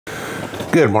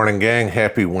Good morning, gang.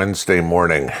 Happy Wednesday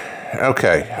morning.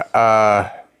 Okay,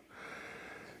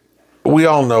 we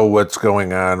all know what's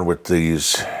going on with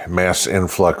these mass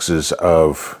influxes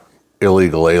of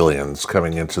illegal aliens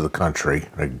coming into the country.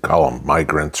 I can call them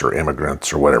migrants or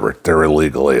immigrants or whatever. They're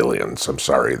illegal aliens. I'm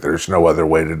sorry. There's no other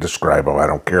way to describe them. I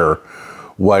don't care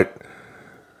what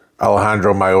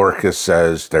Alejandro Mayorkas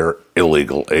says. They're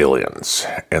illegal aliens,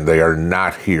 and they are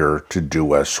not here to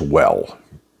do us well,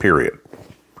 period.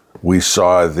 We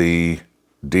saw the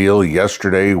deal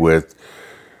yesterday with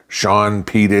Sean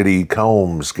P. Diddy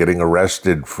Combs getting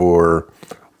arrested for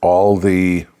all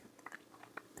the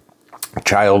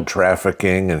child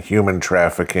trafficking and human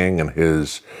trafficking and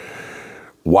his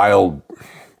wild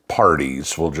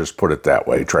parties. We'll just put it that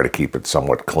way. Try to keep it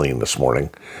somewhat clean this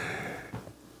morning.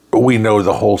 We know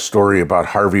the whole story about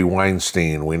Harvey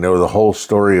Weinstein. We know the whole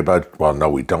story about, well, no,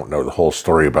 we don't know the whole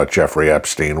story about Jeffrey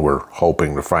Epstein. We're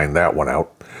hoping to find that one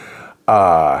out.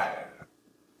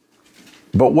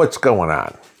 But what's going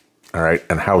on? All right.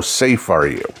 And how safe are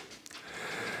you?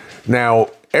 Now,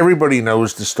 everybody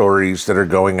knows the stories that are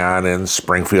going on in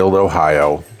Springfield,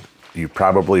 Ohio. You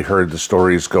probably heard the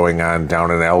stories going on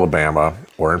down in Alabama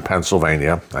or in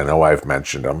Pennsylvania. I know I've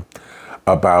mentioned them,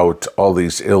 about all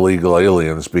these illegal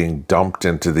aliens being dumped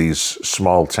into these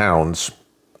small towns,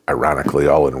 ironically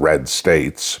all in red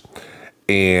states,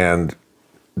 and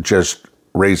just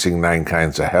raising nine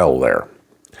kinds of hell there.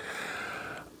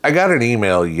 I got an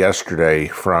email yesterday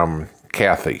from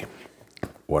Kathy,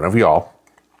 one of y'all,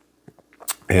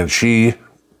 and she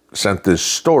sent this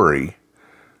story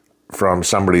from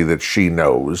somebody that she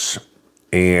knows,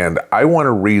 and I want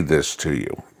to read this to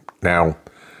you. Now,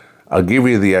 I'll give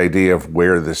you the idea of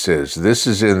where this is. This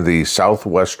is in the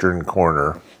southwestern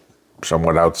corner,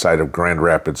 somewhat outside of Grand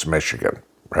Rapids, Michigan,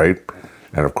 right?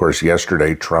 And of course,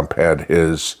 yesterday, Trump had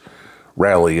his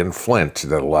rally in Flint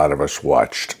that a lot of us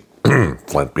watched.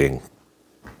 Flint being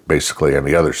basically on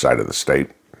the other side of the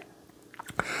state.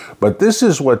 But this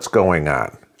is what's going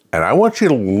on. And I want you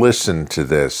to listen to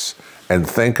this and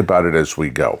think about it as we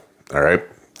go. All right?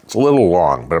 It's a little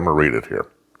long, but I'm going to read it here.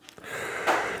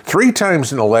 3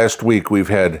 times in the last week, we've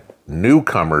had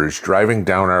newcomers driving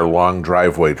down our long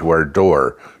driveway to our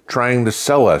door, trying to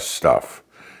sell us stuff.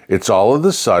 It's all of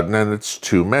a sudden, and it's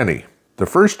too many. The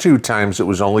first 2 times, it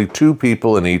was only 2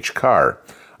 people in each car.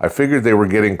 I figured they were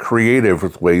getting creative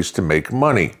with ways to make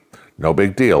money. No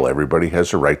big deal. Everybody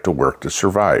has a right to work to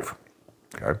survive.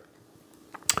 Okay.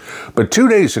 But 2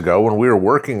 days ago, when we were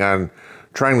working on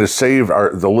trying to save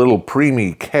the little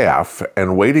preemie calf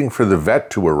and waiting for the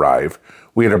vet to arrive,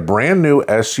 we had a brand new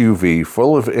SUV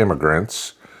full of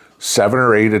immigrants, 7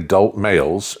 or 8 adult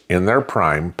males in their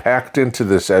prime, packed into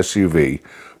this SUV,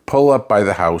 pull up by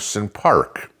the house and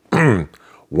park.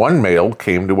 One male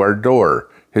came to our door.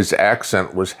 His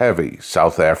accent was heavy,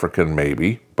 South African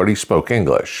maybe, but he spoke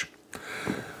English.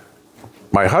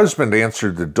 My husband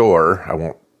answered the door, I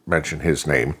won't mention his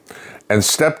name, and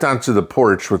stepped onto the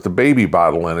porch with the baby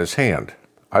bottle in his hand.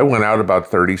 I went out about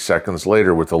 30 seconds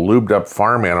later with a lubed-up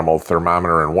farm animal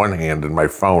thermometer in one hand and my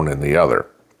phone in the other.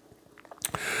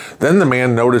 Then the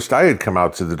man noticed I had come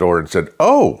out to the door and said,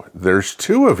 "Oh, there's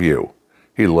 2 of you."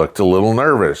 He looked a little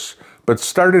nervous, but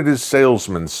started his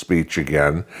salesman's speech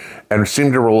again and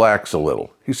seemed to relax a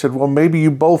little. He said, "Well, maybe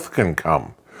you both can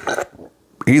come."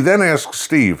 He then asked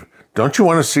Steve, "Don't you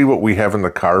want to see what we have in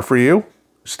the car for you?"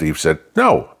 Steve said,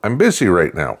 "No, I'm busy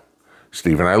right now."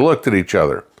 Steve and I looked at each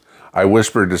other. I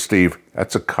whispered to Steve,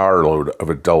 "That's a carload of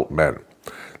adult men."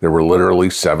 There were literally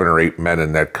 7 or 8 men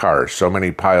in that car, so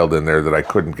many piled in there that I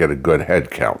couldn't get a good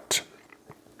head count.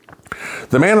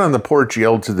 The man on the porch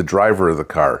yelled to the driver of the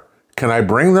car, "Can I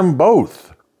bring them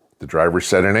both?" The driver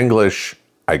said in English,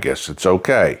 "I guess it's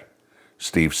okay."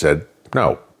 Steve said,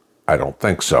 "No, I don't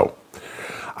think so."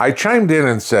 I chimed in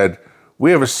and said,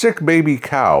 "We have a sick baby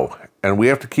cow, and we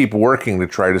have to keep working to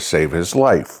try to save his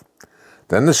life."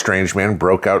 Then the strange man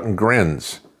broke out in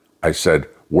grins. I said,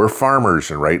 "We're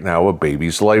farmers, and right now a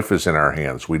baby's life is in our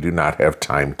hands. We do not have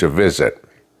time to visit."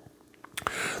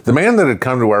 The man that had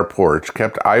come to our porch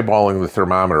kept eyeballing the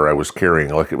thermometer I was carrying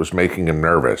like it was making him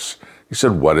nervous. He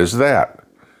said, "What is that?"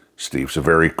 Steve's a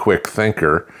very quick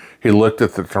thinker. He looked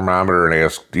at the thermometer and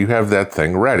asked, "Do you have that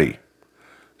thing ready?"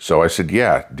 So I said,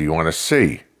 "Yeah, do you want to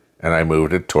see?" And I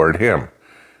moved it toward him.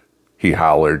 He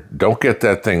hollered, "Don't get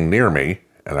that thing near me."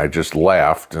 And I just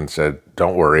laughed and said,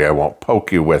 "Don't worry, I won't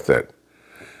poke you with it."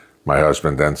 My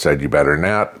husband then said, "You better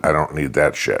not. I don't need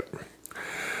that shit."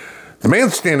 The man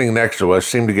standing next to us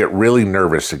seemed to get really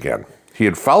nervous again. He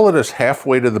had followed us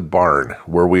halfway to the barn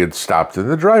where we had stopped in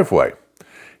the driveway.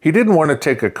 He didn't want to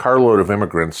take a carload of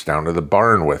immigrants down to the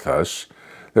barn with us.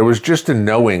 There was just a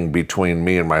knowing between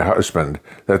me and my husband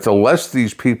that the less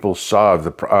these people saw of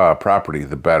the property,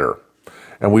 the better.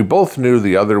 And we both knew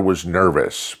the other was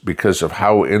nervous because of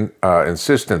how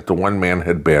insistent the one man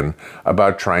had been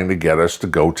about trying to get us to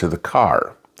go to the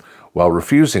car, while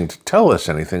refusing to tell us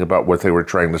anything about what they were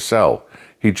trying to sell.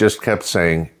 He just kept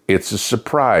saying, "It's a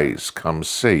surprise, come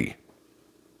see."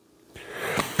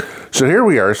 So here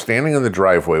we are standing in the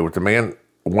driveway with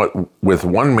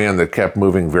one man that kept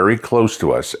moving very close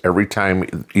to us every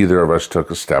time either of us took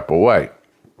a step away.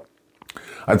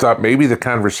 I thought maybe the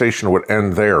conversation would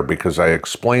end there because I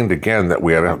explained again that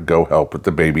we had to go help with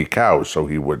the baby cow so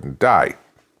he wouldn't die.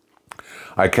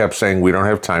 I kept saying we don't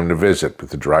have time to visit, but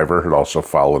the driver had also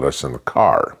followed us in the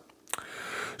car.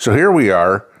 So here we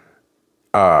are,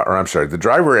 the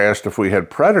driver asked if we had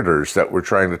predators that were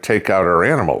trying to take out our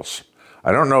animals.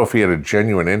 I don't know if he had a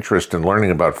genuine interest in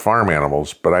learning about farm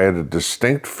animals, but I had a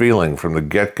distinct feeling from the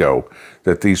get-go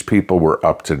that these people were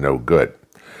up to no good.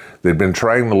 They'd been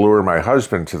trying to lure my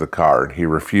husband to the car, and he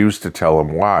refused to tell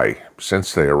him why,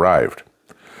 since they arrived.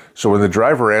 So when the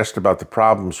driver asked about the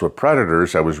problems with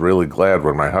predators, I was really glad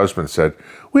when my husband said,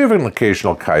 "We have an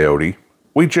occasional coyote.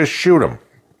 We just shoot him."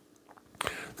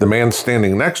 The man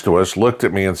standing next to us looked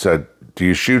at me and said, "Do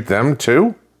you shoot them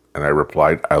too?" And I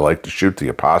replied, "I like to shoot the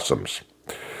opossums."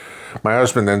 My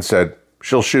husband then said,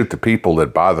 "She'll shoot the people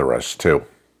that bother us too."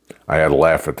 I had a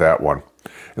laugh at that one.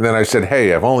 And then I said,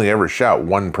 "Hey, I've only ever shot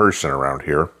one person around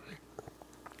here."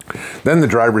 Then the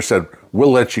driver said,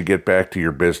 "We'll let you get back to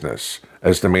your business,"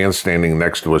 as the man standing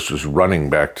next to us was running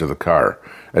back to the car.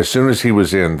 As soon as he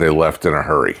was in, they left in a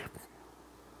hurry.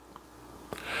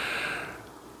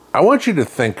 I want you to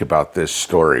think about this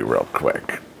story real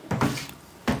quick,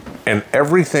 and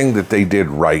everything that they did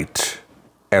right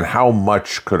and how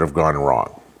much could have gone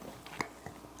wrong.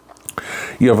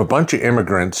 You have a bunch of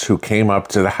immigrants who came up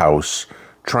to the house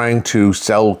trying to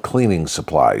sell cleaning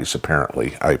supplies,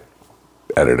 apparently. I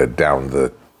edited down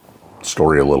the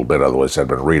story a little bit, otherwise I'd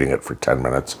been reading it for 10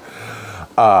 minutes.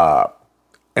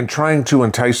 And trying to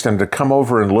entice them to come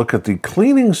over and look at the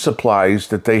cleaning supplies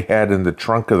that they had in the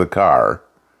trunk of the car.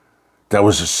 That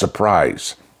was a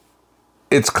surprise.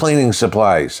 It's cleaning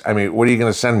supplies. I mean, what are you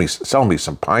going to sell me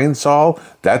some Pine Sol?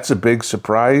 That's a big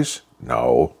surprise?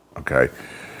 No. Okay.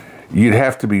 You'd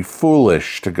have to be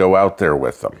foolish to go out there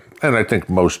with them. And I think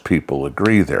most people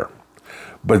agree there.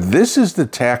 But this is the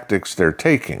tactics they're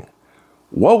taking.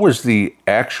 What was the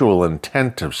actual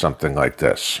intent of something like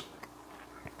this?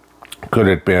 Could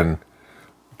it have been,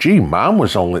 gee, Mom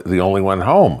was the only one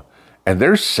home, and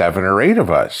there's 7 or 8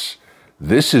 of us.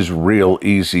 This is real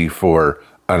easy for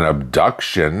an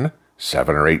abduction.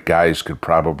 7 or 8 guys could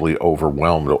probably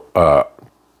overwhelm a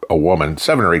woman.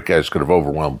 7 or 8 guys could have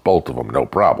overwhelmed both of them, no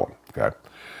problem. Okay.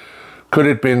 Could it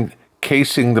have been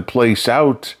casing the place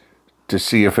out to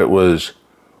see if it was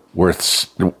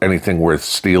anything worth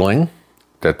stealing,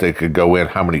 that they could go in?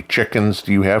 How many chickens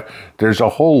do you have? There's a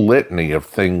whole litany of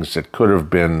things that could have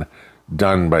been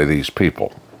done by these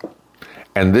people.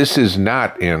 And this is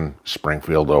not in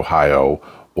Springfield, Ohio,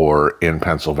 or in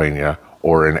Pennsylvania,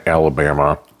 or in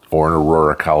Alabama, or in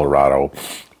Aurora, Colorado,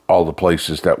 all the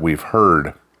places that we've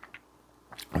heard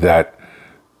that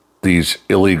these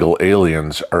illegal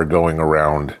aliens are going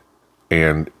around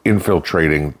and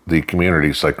infiltrating the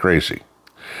communities like crazy.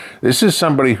 This is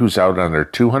somebody who's out on their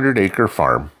 200-acre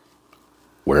farm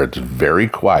where it's very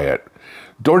quiet.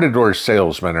 Door-to-door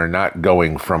salesmen are not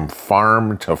going from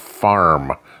farm to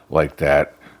farm like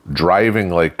that, driving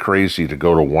like crazy to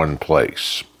go to one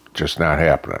place. Just not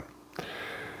happening.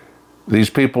 These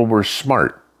people were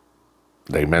smart.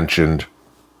 They mentioned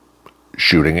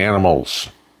shooting animals.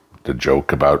 The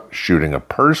joke about shooting a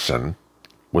person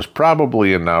was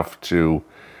probably enough to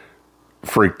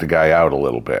freak the guy out a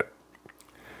little bit.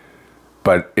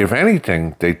 But if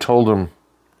anything, they told him,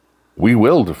 we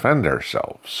will defend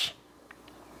ourselves.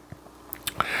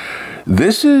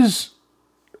 This is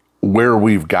where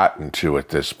we've gotten to at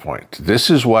this point. This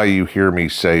is why you hear me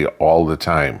say all the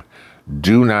time,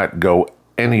 do not go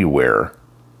anywhere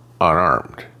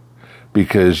unarmed,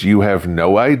 because you have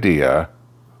no idea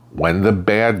when the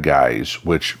bad guys,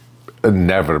 which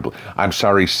inevitably,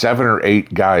 7 or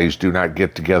 8 guys do not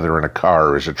get together in a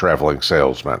car as a traveling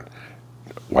salesman.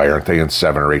 Why aren't they in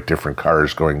 7 or 8 different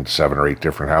cars going to 7 or 8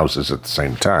 different houses at the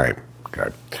same time? Okay.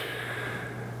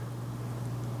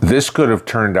 This could have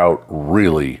turned out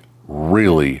really,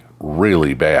 really,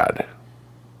 really bad.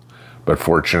 But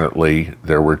fortunately,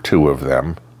 there were 2 of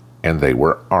them, and they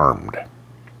were armed.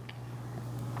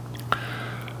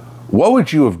 What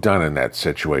would you have done in that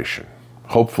situation?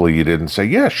 Hopefully you didn't say,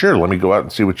 yeah, sure, let me go out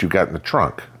and see what you've got in the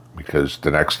trunk. Because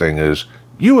the next thing is,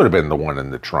 You would have been the one in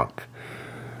the trunk.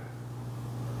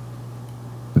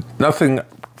 Nothing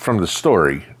from the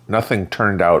story, nothing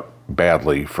turned out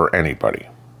badly for anybody.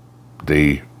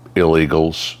 The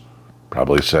illegals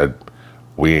probably said,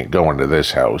 we ain't going to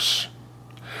this house.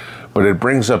 But it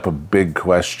brings up a big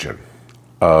question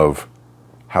of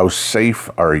how safe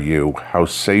are you? How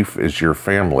safe is your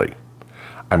family?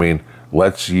 I mean,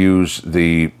 let's use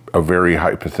a very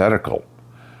hypothetical.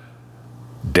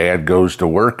 Dad goes to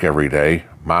work every day.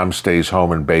 Mom stays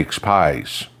home and bakes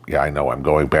pies. Yeah, I know, I'm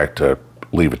going back to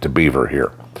Leave It to Beaver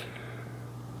here.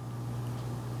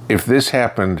 If this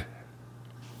happened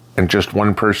and just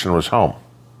one person was home,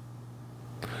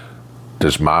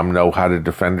 does mom know how to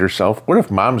defend herself? What if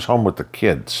mom's home with the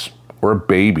kids or a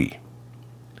baby?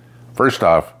 First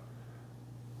off,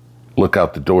 look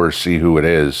out the door, see who it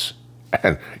is,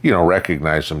 and,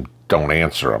 recognize them, don't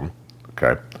answer them,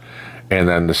 okay? And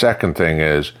then the second thing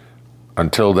is,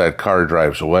 until that car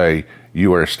drives away,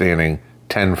 you are standing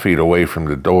 10 feet away from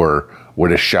the door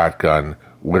with a shotgun,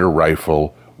 with a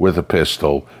rifle, with a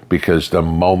pistol, because the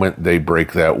moment they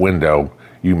break that window,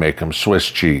 you make them Swiss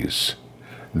cheese.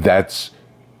 That's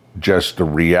just the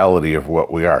reality of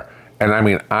what we are. And I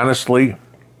mean, honestly,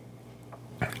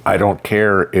 I don't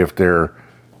care if they're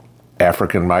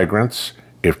African migrants,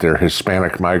 if they're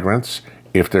Hispanic migrants,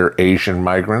 if they're Asian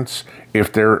migrants,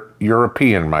 if they're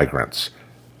European migrants.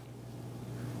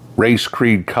 Race,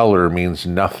 creed, color means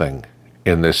nothing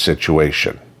in this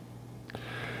situation.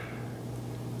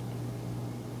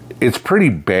 It's pretty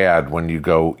bad when you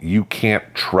go, you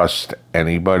can't trust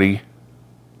anybody.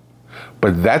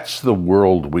 But that's the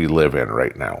world we live in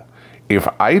right now. If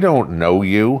I don't know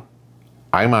you,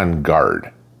 I'm on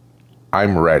guard.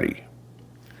 I'm ready.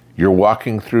 You're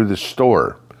walking through the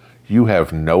store. You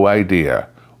have no idea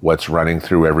what's running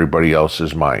through everybody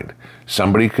else's mind.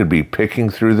 Somebody could be picking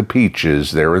through the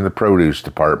peaches there in the produce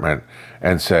department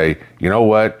and say, you know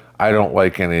what? I don't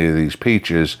like any of these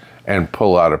peaches, and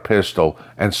pull out a pistol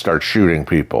and start shooting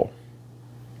people.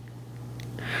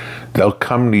 They'll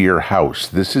come to your house.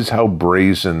 This is how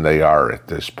brazen they are at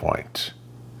this point.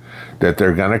 That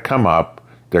they're going to come up,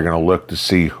 they're going to look to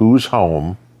see who's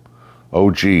home. Oh,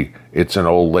 gee, it's an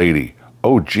old lady.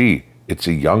 Oh, gee, it's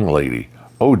a young lady.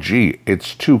 Oh, gee,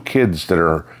 it's two kids that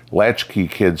are latchkey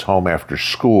kids home after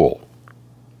school.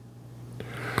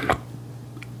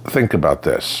 Think about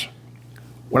this.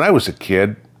 When I was a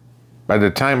kid, by the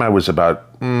time I was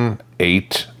about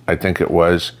 8, I think it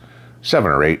was, 7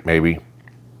 or 8 maybe,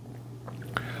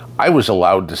 I was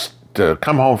allowed to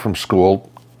come home from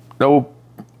school, no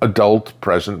adult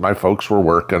present, my folks were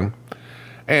working,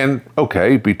 and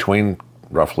okay, between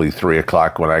roughly 3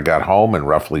 o'clock when I got home and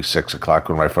roughly 6 o'clock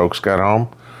when my folks got home,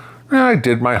 I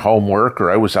did my homework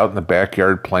or I was out in the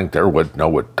backyard playing there with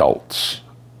no adults,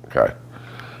 okay?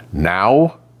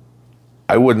 Now,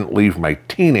 I wouldn't leave my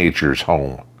teenagers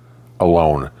home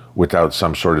alone without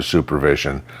some sort of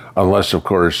supervision, unless, of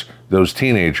course, those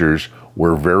teenagers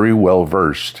were very well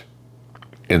versed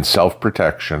in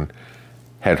self-protection,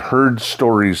 had heard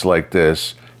stories like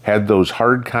this, had those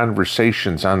hard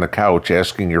conversations on the couch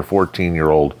asking your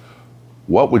 14-year-old,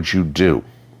 what would you do?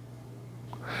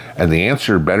 And the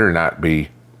answer better not be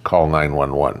call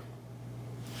 911.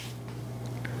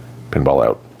 Pinball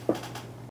out.